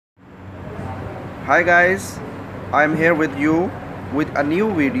Hi guys, I am here with you with a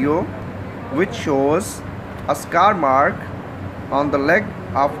new video which shows a scar mark on the leg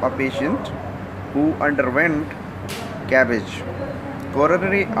of a patient who underwent CABG,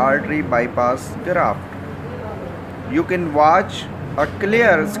 coronary artery bypass graft. You can watch a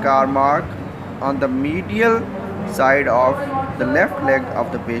clear scar mark on the medial side of the left leg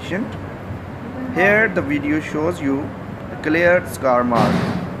of the patient. Here the video shows you a clear scar mark.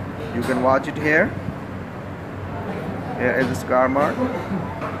 You can watch it here. Here is the scar mark.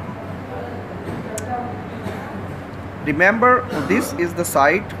 Remember, this is the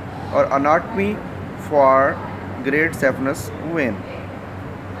site or anatomy for great saphenous vein.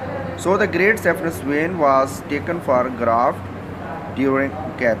 So the great saphenous vein was taken for graft during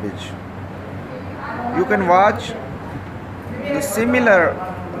CABG. You can watch the similar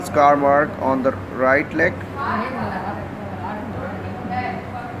scar mark on the right leg.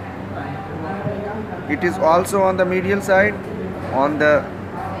 It is also on the medial side, on the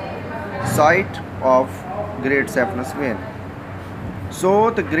site of great saphenous vein.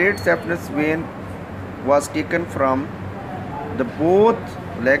 So the great saphenous vein was taken from the both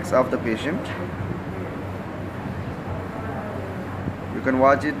legs of the patient. You can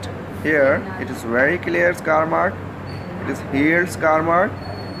watch it here. It is very clear scar mark. It is healed scar mark.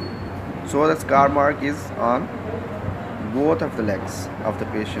 So the scar mark is on both of the legs of the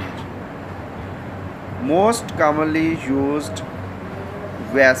patient. Most commonly used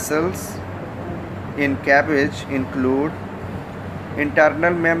vessels in CABG include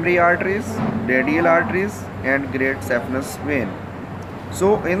internal mammary arteries, radial arteries, and great saphenous vein.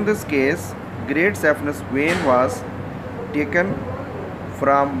 So in this case, great saphenous vein was taken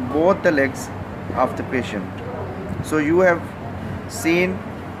from both the legs of the patient. So you have seen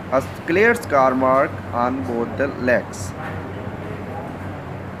a clear scar mark on both the legs.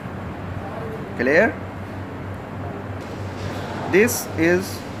 Clear? This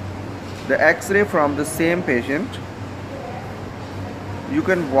is the X-ray from the same patient. You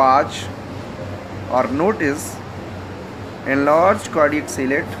can watch or notice enlarged cardiac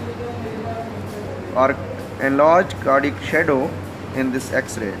ciliate or enlarged cardiac shadow in this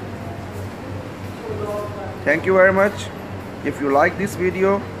X-ray. Thank you very much. If you like this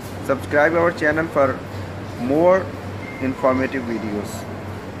video, subscribe our channel for more informative videos.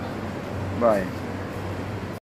 Bye.